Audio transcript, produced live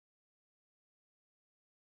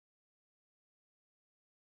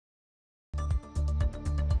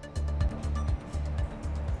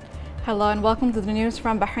Hello and welcome to the news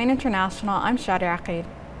from Bahrain International. I'm Shadi Aqid.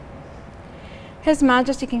 His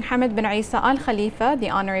Majesty King Hamad bin Isa Al Khalifa, the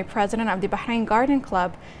honorary president of the Bahrain Garden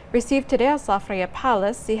Club, received today at Safriya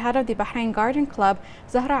Palace the head of the Bahrain Garden Club,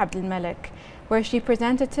 Zahra Abdul Malik, where she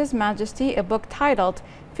presented to His Majesty a book titled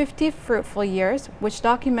 50 Fruitful Years, which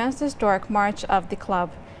documents the historic march of the club.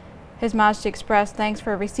 His Majesty expressed thanks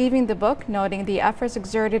for receiving the book, noting the efforts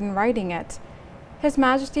exerted in writing it. His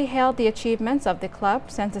Majesty hailed the achievements of the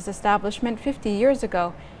club since its establishment 50 years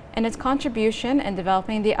ago and its contribution in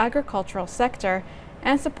developing the agricultural sector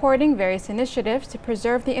and supporting various initiatives to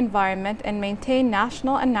preserve the environment and maintain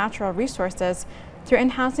national and natural resources through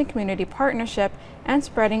enhancing community partnership and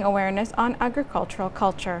spreading awareness on agricultural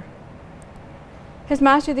culture. His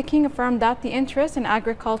Majesty the King affirmed that the interest in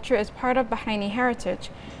agriculture is part of Bahraini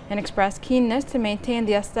heritage and expressed keenness to maintain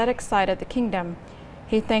the aesthetic side of the kingdom.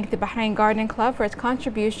 He thanked the Bahrain Garden Club for its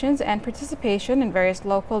contributions and participation in various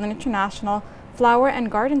local and international flower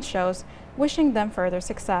and garden shows, wishing them further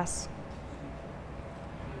success.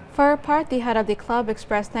 For her part, the head of the club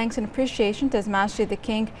expressed thanks and appreciation to His Majesty the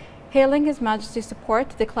King, hailing His Majesty's support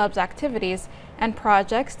to the club's activities and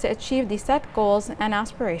projects to achieve the set goals and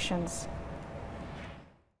aspirations.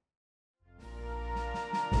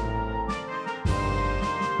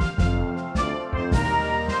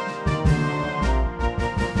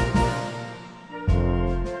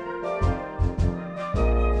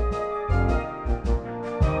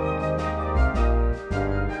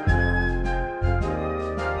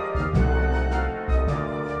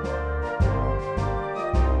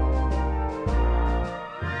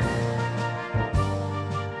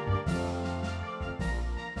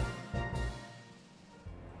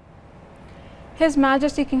 His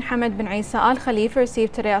Majesty King Hamad bin Isa Al Khalifa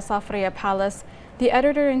received today at Safriya Palace the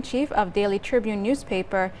editor-in-chief of Daily Tribune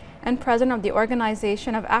newspaper and president of the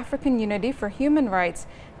Organization of African Unity for Human Rights,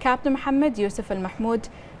 Captain Mohammed Yusuf Al Mahmoud,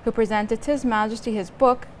 who presented to His Majesty his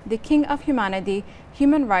book, The King of Humanity,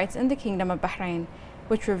 Human Rights in the Kingdom of Bahrain,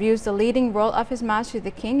 which reviews the leading role of His Majesty the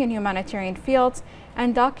King in humanitarian fields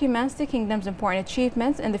and documents the kingdom's important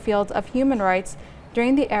achievements in the fields of human rights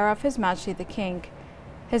during the era of His Majesty the King.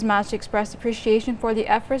 His Majesty expressed appreciation for the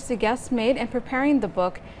efforts the guests made in preparing the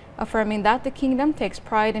book, affirming that the kingdom takes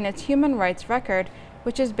pride in its human rights record,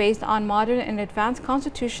 which is based on modern and advanced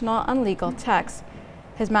constitutional and legal texts.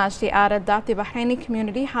 His Majesty added that the Bahraini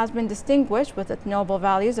community has been distinguished with its noble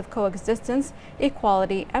values of coexistence,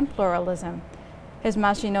 equality, and pluralism. His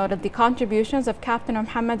Majesty noted the contributions of Captain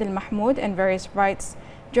Mohammed Al Mahmoud in various rights,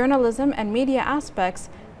 journalism, and media aspects,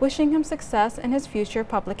 wishing him success in his future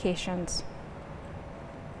publications.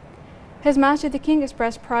 His Majesty the King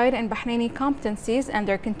expressed pride in Bahraini competencies and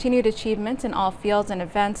their continued achievements in all fields and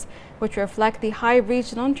events which reflect the high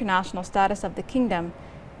regional and international status of the kingdom.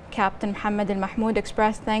 Captain Mohammed Al Mahmoud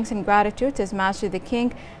expressed thanks and gratitude to His Majesty the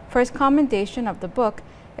King for his commendation of the book,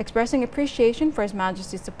 expressing appreciation for His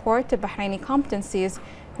Majesty's support to Bahraini competencies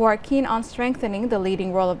who are keen on strengthening the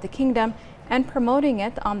leading role of the kingdom and promoting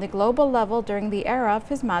it on the global level during the era of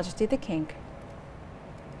His Majesty the King.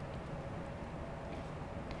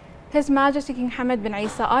 His Majesty King Hamad bin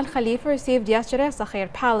Isa Al Khalifa received yesterday at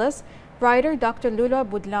Safriya Palace writer Dr. Lula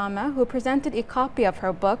Budlama, who presented a copy of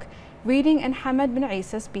her book, Reading in Hamad bin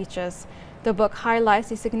Isa's Speeches. The book highlights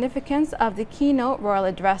the significance of the keynote royal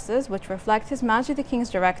addresses, which reflect His Majesty the King's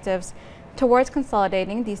directives towards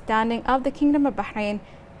consolidating the standing of the Kingdom of Bahrain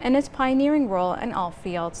and its pioneering role in all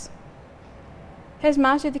fields. His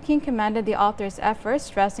Majesty the King commended the author's efforts,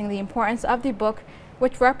 stressing the importance of the book,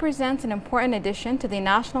 which represents an important addition to the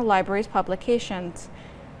National Library's publications.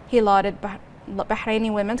 He lauded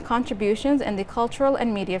Bahraini women's contributions in the cultural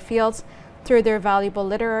and media fields through their valuable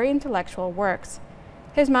literary intellectual works.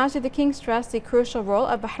 His Majesty the King stressed the crucial role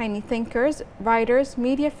of Bahraini thinkers, writers,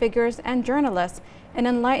 media figures, and journalists in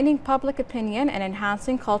enlightening public opinion and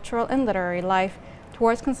enhancing cultural and literary life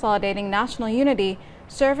towards consolidating national unity,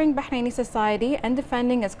 serving Bahraini society, and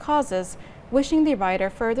defending its causes, wishing the writer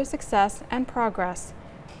further success and progress.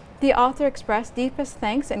 The author expressed deepest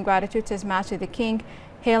thanks and gratitude to His Majesty the King,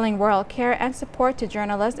 hailing royal care and support to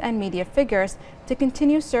journalists and media figures to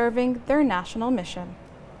continue serving their national mission.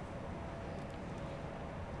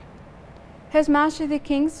 His Majesty the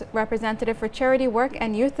King's representative for Charity Work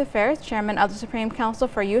and Youth Affairs, Chairman of the Supreme Council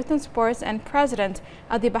for Youth and Sports and President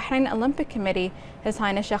of the Bahrain Olympic Committee, His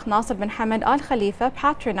Highness Sheikh Nasser bin Hamad Al Khalifa,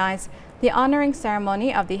 patronized the honoring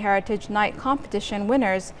ceremony of the Heritage Night competition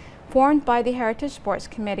winners formed by the Heritage Sports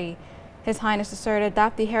Committee. His Highness asserted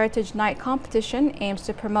that the Heritage Night competition aims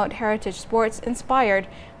to promote heritage sports inspired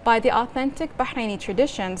by the authentic Bahraini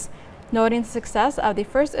traditions, noting the success of the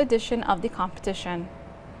first edition of the competition.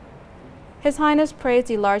 His Highness praised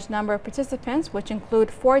the large number of participants, which include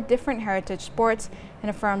 4 different heritage sports, and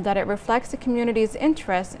affirmed that it reflects the community's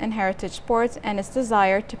interest in heritage sports and its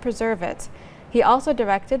desire to preserve it. He also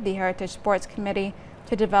directed the Heritage Sports Committee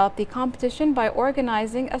to develop the competition by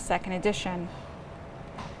organizing a second edition.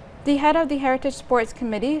 The head of the Heritage Sports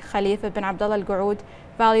Committee, Khalifa bin Abdullah Al Gououd,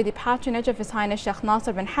 valued the patronage of His Highness Sheikh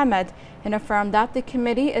Nasser bin Hamad and affirmed that the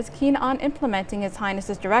committee is keen on implementing His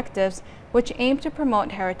Highness's directives, which aim to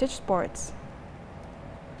promote heritage sports.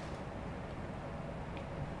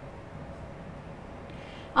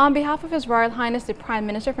 On behalf of His Royal Highness the Prime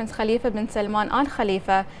Minister Prince Khalifa bin Salman Al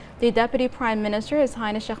Khalifa, the Deputy Prime Minister His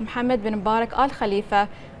Highness Sheikh Mohammed bin Mubarak Al Khalifa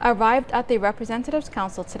arrived at the Representatives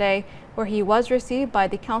Council today, where he was received by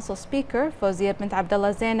the Council Speaker Fawzia bint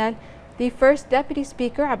Abdullah Zainal, the First Deputy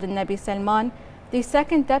Speaker Abdul Nabi Salman, the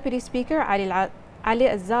Second Deputy Speaker Ali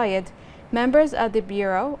Al-Zayed, members of the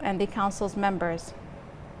Bureau and the Council's members.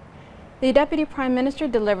 The Deputy Prime Minister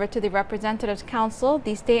delivered to the Representatives Council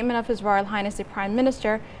the statement of His Royal Highness the Prime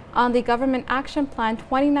Minister on the Government Action Plan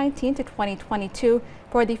 2019 to 2022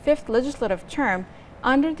 for the 5th legislative term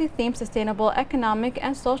under the theme Sustainable Economic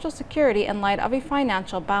and Social Security in light of a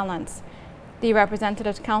financial balance. The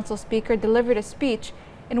Representatives Council Speaker delivered a speech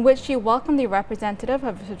in which she welcomed the representative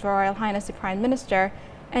of His Royal Highness the Prime Minister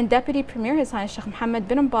and Deputy Premier His Highness Sheikh Mohammed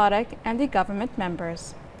bin Mubarak and the government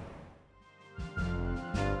members.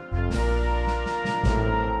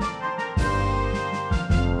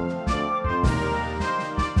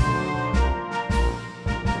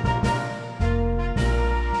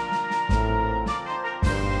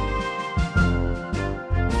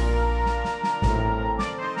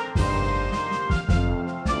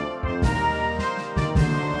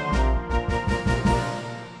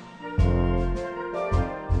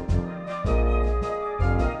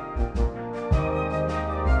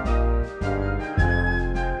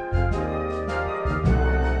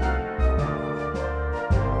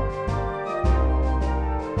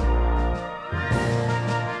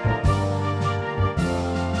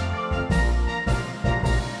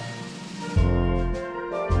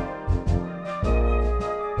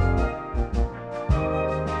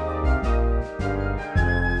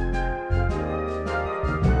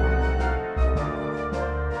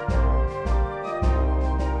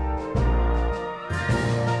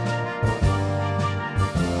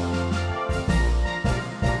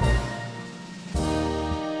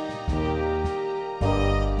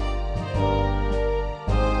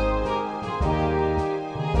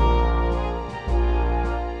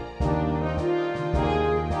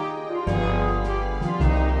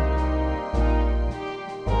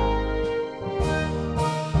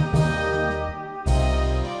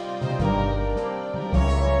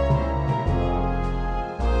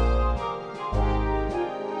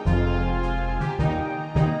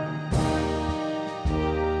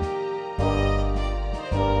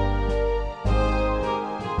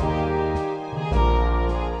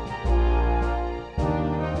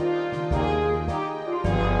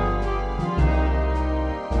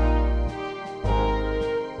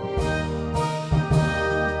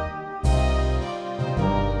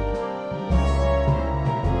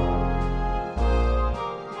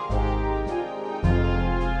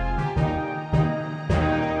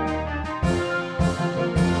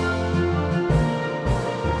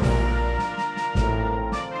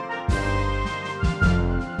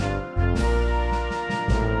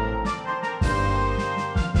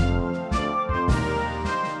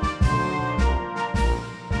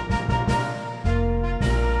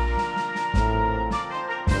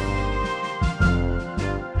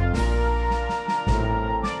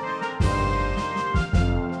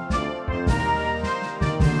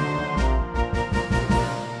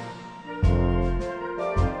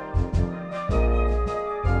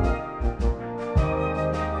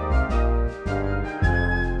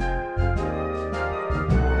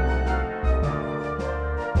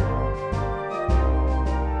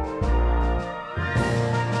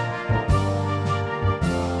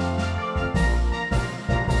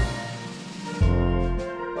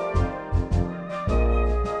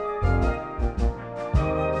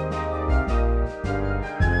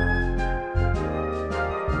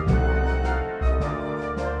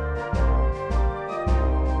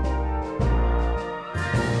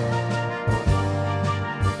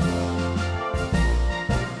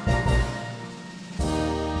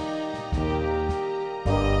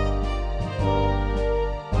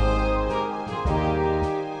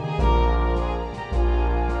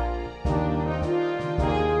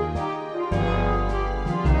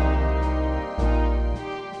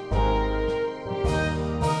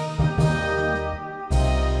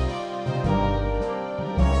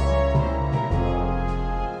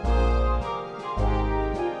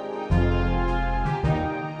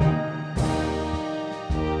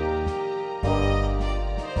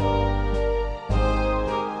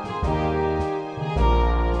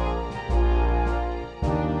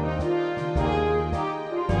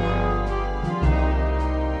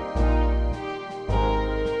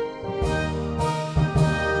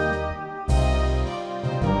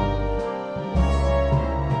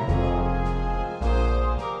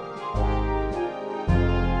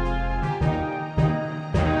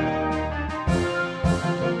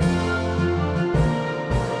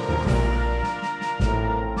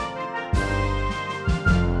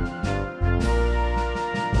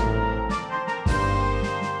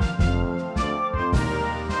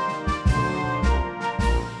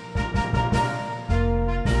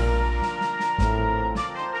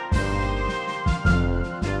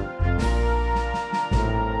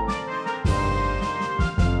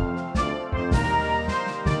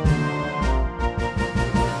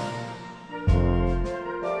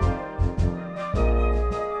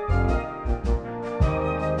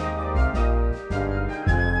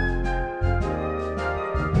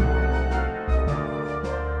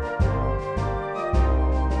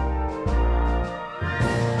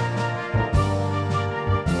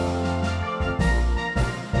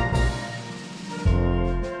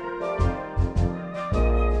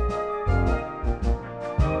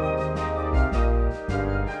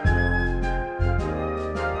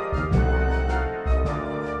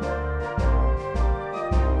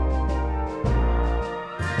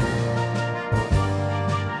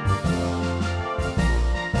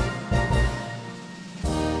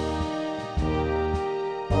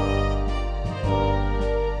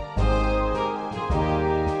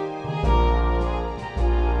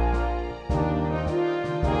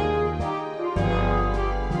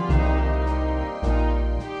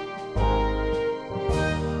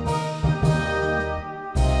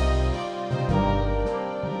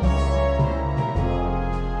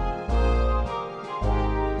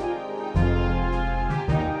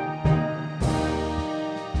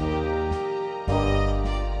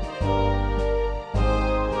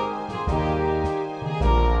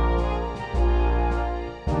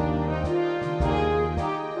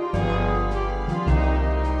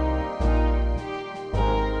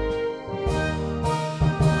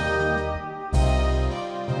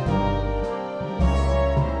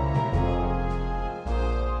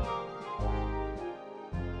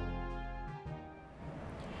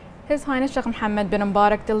 His Highness Sheikh Mohammed bin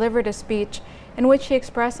Mubarak delivered a speech in which he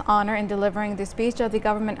expressed honor in delivering the speech of the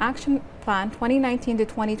Government Action Plan 2019 to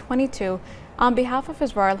 2022 on behalf of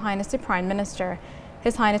His Royal Highness the Prime Minister.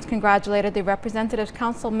 His Highness congratulated the Representative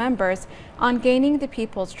Council members on gaining the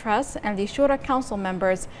People's Trust and the Shura Council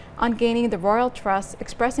members on gaining the Royal Trust,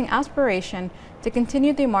 expressing aspiration to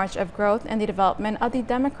continue the march of growth and the development of the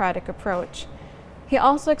democratic approach. He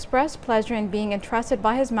also expressed pleasure in being entrusted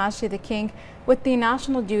by His Majesty the King with the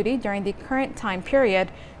national duty during the current time period,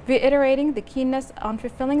 reiterating the keenness on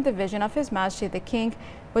fulfilling the vision of His Majesty the King,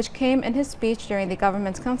 which came in his speech during the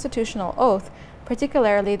government's constitutional oath,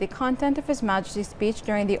 particularly the content of His Majesty's speech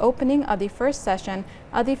during the opening of the first session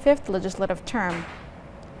of the 5th legislative term.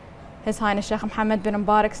 His Highness Sheikh Mohammed bin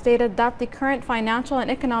Mubarak stated that the current financial and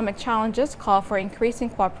economic challenges call for increasing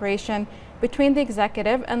cooperation between the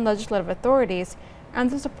executive and legislative authorities and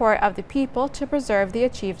the support of the people to preserve the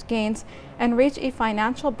achieved gains and reach a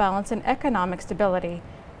financial balance and economic stability.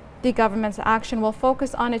 The government's action will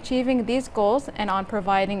focus on achieving these goals and on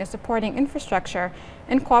providing a supporting infrastructure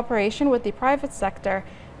in cooperation with the private sector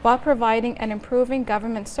while providing and improving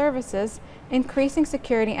government services, increasing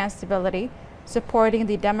security and stability, supporting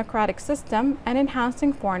the democratic system, and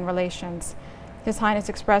enhancing foreign relations. His Highness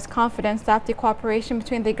expressed confidence that the cooperation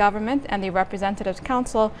between the government and the Representatives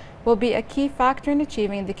Council will be a key factor in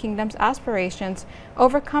achieving the Kingdom's aspirations,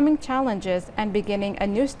 overcoming challenges, and beginning a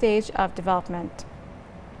new stage of development.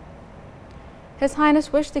 His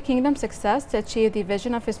Highness wished the Kingdom success to achieve the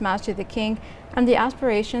vision of His Majesty the King and the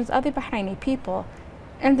aspirations of the Bahraini people.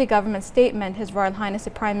 In the government statement, His Royal Highness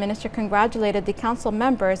the Prime Minister congratulated the Council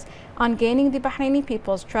members on gaining the Bahraini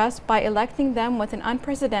people's trust by electing them with an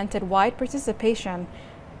unprecedented wide participation.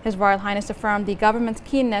 His Royal Highness affirmed the government's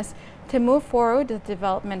keenness to move forward the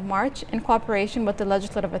development march in cooperation with the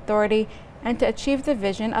legislative authority and to achieve the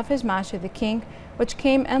vision of His Majesty the King, which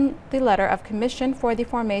came in the letter of commission for the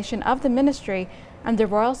formation of the ministry and the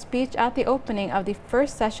royal speech at the opening of the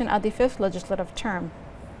first session of the 5th legislative term.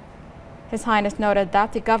 His Highness noted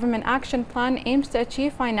that the Government Action Plan aims to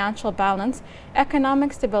achieve financial balance,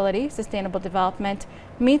 economic stability, sustainable development,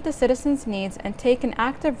 meet the citizens' needs, and take an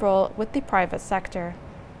active role with the private sector.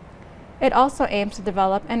 It also aims to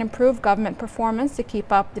develop and improve government performance to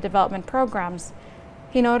keep up the development programs.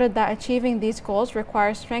 He noted that achieving these goals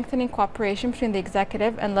requires strengthening cooperation between the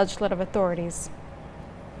executive and legislative authorities.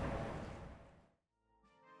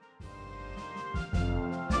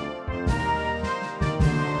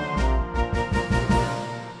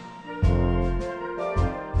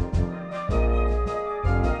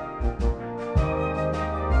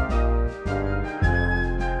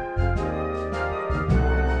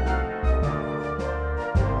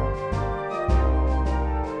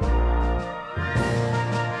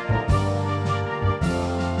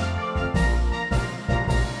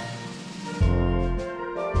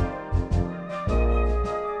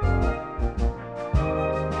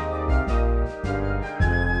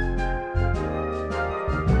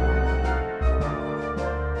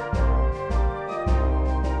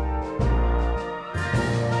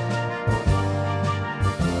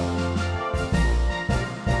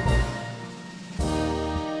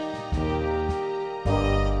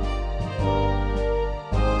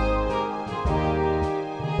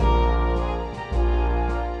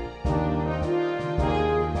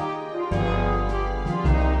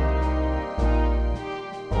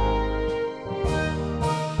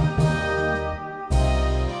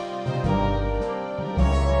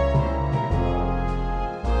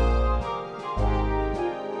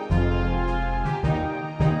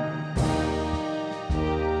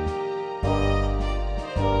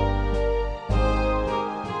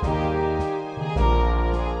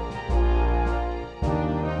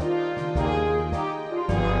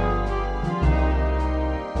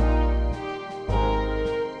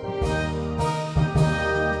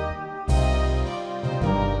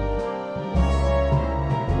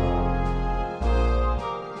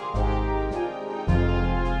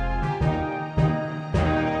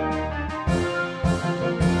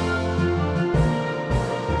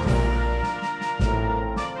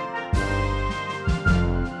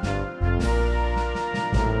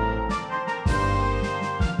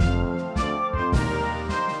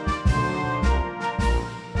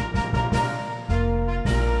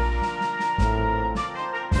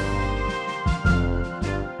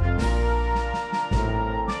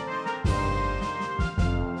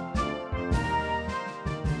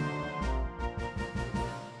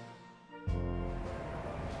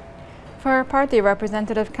 For her part, the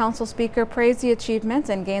Representative Council Speaker praised the achievements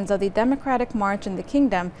and gains of the democratic march in the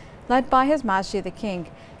Kingdom, led by His Majesty the King.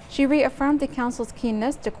 She reaffirmed the Council's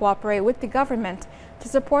keenness to cooperate with the government to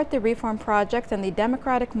support the reform project and the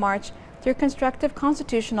democratic march through constructive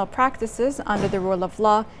constitutional practices under the rule of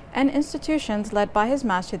law and institutions led by His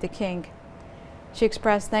Majesty the King. She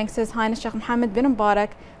expressed thanks to His Highness Sheikh Mohammed bin Mubarak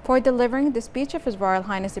for delivering the speech of His Royal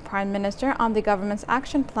Highness the Prime Minister on the government's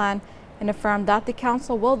action plan and affirmed that the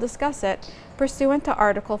Council will discuss it pursuant to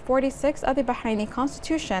Article 46 of the Bahraini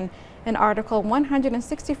Constitution and Article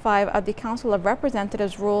 165 of the Council of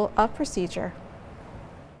Representatives Rule of Procedure.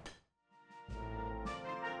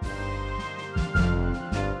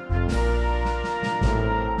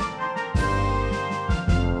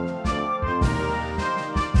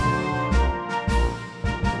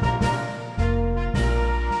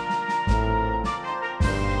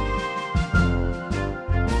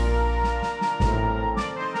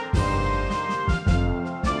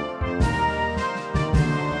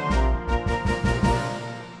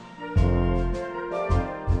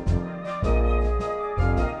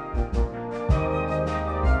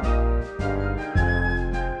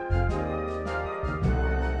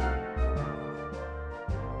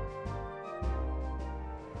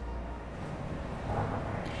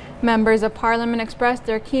 Members of Parliament expressed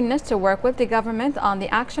their keenness to work with the government on the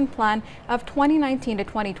action plan of 2019 to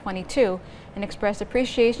 2022 and expressed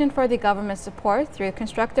appreciation for the government's support through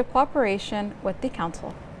constructive cooperation with the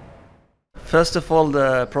Council. First of all,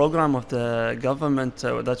 the program of the government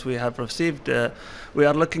that we have received, we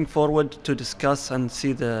are looking forward to discuss and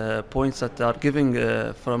see the points that are giving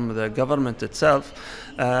from the government itself.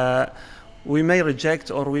 We may reject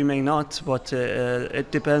or we may not, but it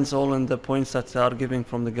depends all on the points that are giving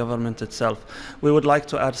from the government itself. We would like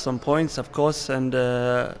to add some points, of course, and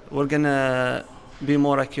we're going to be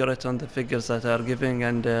more accurate on the figures that are giving,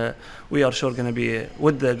 and we are sure going to be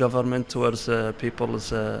with the government towards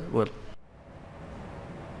people's will.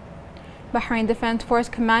 Bahrain Defense Force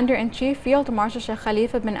Commander-in-Chief Field Marshal Sheikh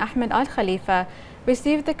Khalifa bin Ahmed Al Khalifa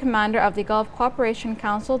received the Commander of the Gulf Cooperation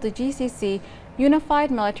Council, the GCC, Unified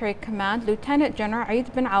Military Command, Lieutenant General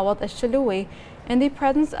Eid bin Awad al-Shaloui, in the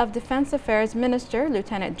presence of Defense Affairs Minister,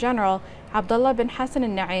 Lieutenant General Abdullah bin Hassan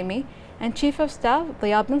al-Naimi, and Chief of Staff,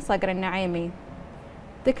 Diyab bin Sagr al-Naimi.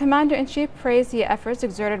 The Commander-in-Chief praised the efforts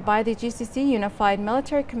exerted by the GCC Unified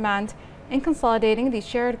Military Command in consolidating the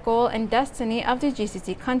shared goal and destiny of the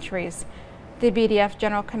GCC countries. The BDF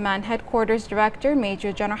General Command Headquarters Director,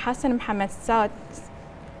 Major General Hassan Mohammed Saad,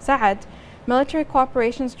 Military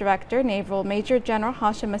Cooperations Director, Naval Major General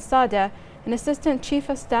Hashim Asada, and Assistant Chief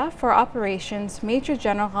of Staff for Operations, Major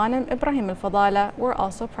General Ghanem Ibrahim Al-Fadala, were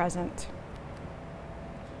also present.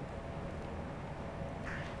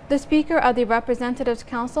 The Speaker of the Representatives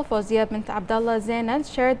Council, Fawzia bint Abdullah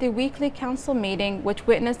Zainad, shared the weekly council meeting, which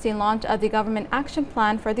witnessed the launch of the government action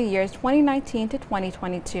plan for the years 2019 to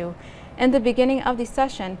 2022. In the beginning of the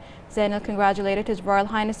session, Zainal congratulated His Royal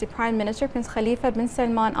Highness the Prime Minister Prince Khalifa bin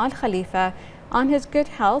Salman Al Khalifa on his good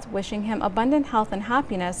health, wishing him abundant health and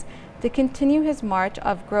happiness to continue his march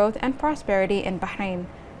of growth and prosperity in Bahrain.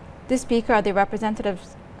 The Speaker of the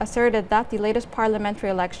Representatives asserted that the latest parliamentary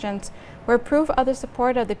elections were proof of the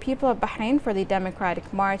support of the people of Bahrain for the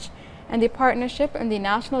democratic march and the partnership in the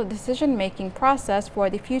national decision-making process for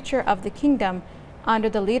the future of the kingdom under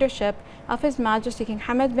the leadership of His Majesty King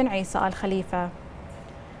Hamad bin Isa Al Khalifa.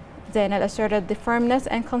 Zainal asserted the firmness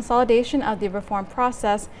and consolidation of the reform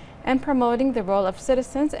process and promoting the role of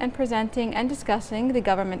citizens in presenting and discussing the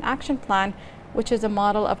government action plan, which is a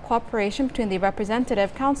model of cooperation between the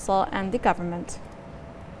Representative Council and the government.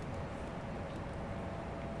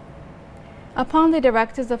 Upon the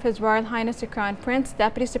directives of His Royal Highness the Crown Prince,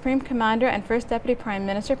 Deputy Supreme Commander and First Deputy Prime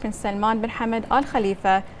Minister Prince Salman bin Hamad Al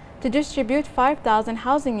Khalifa to distribute 5,000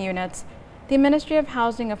 housing units, the Ministry of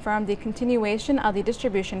Housing affirmed the continuation of the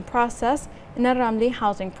distribution process in the Ramli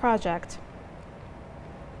housing project.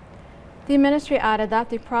 The ministry added that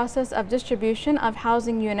the process of distribution of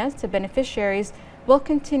housing units to beneficiaries will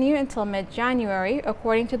continue until mid-January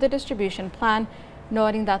according to the distribution plan,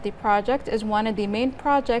 noting that the project is one of the main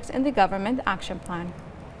projects in the government action plan.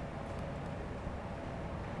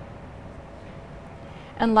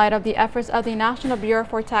 In light of the efforts of the National Bureau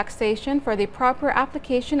for Taxation for the proper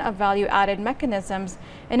application of value-added mechanisms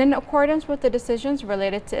and in accordance with the decisions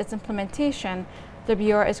related to its implementation, the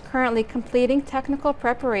Bureau is currently completing technical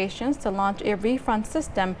preparations to launch a refund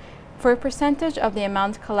system for a percentage of the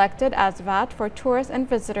amount collected as VAT for tourists and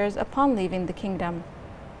visitors upon leaving the kingdom.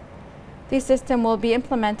 The system will be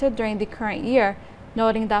implemented during the current year,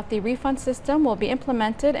 noting that the refund system will be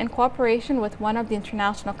implemented in cooperation with one of the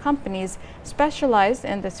international companies specialized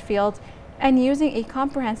in this field and using a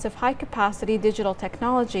comprehensive high-capacity digital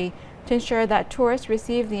technology to ensure that tourists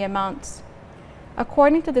receive the amounts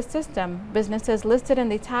According to the system, businesses listed in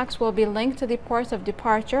the tax will be linked to the ports of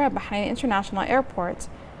departure at Bahrain International Airport.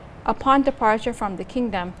 Upon departure from the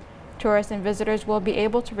kingdom, tourists and visitors will be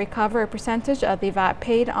able to recover a percentage of the VAT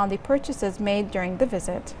paid on the purchases made during the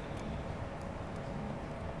visit.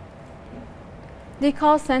 The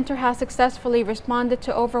call center has successfully responded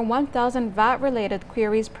to over 1,000 VAT-related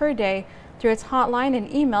queries per day through its hotline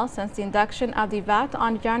and email since the induction of the VAT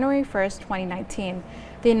on January 1, 2019.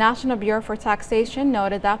 The National Bureau for Taxation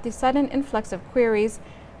noted that the sudden influx of queries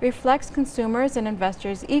reflects consumers' and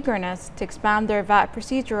investors' eagerness to expand their VAT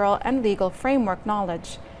procedural and legal framework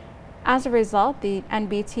knowledge. As a result, the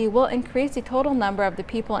NBT will increase the total number of the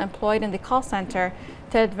people employed in the call center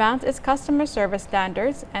to advance its customer service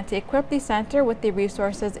standards and to equip the center with the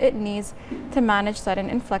resources it needs to manage sudden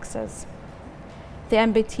influxes. The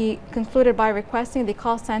NBT concluded by requesting the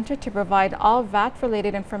call center to provide all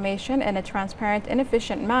VAT-related information in a transparent and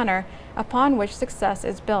efficient manner upon which success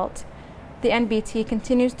is built. The NBT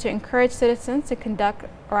continues to encourage citizens to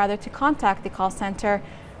contact the call center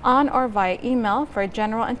on or via email for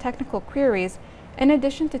general and technical queries, in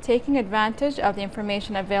addition to taking advantage of the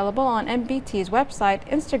information available on NBT's website,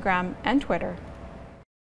 Instagram, and Twitter.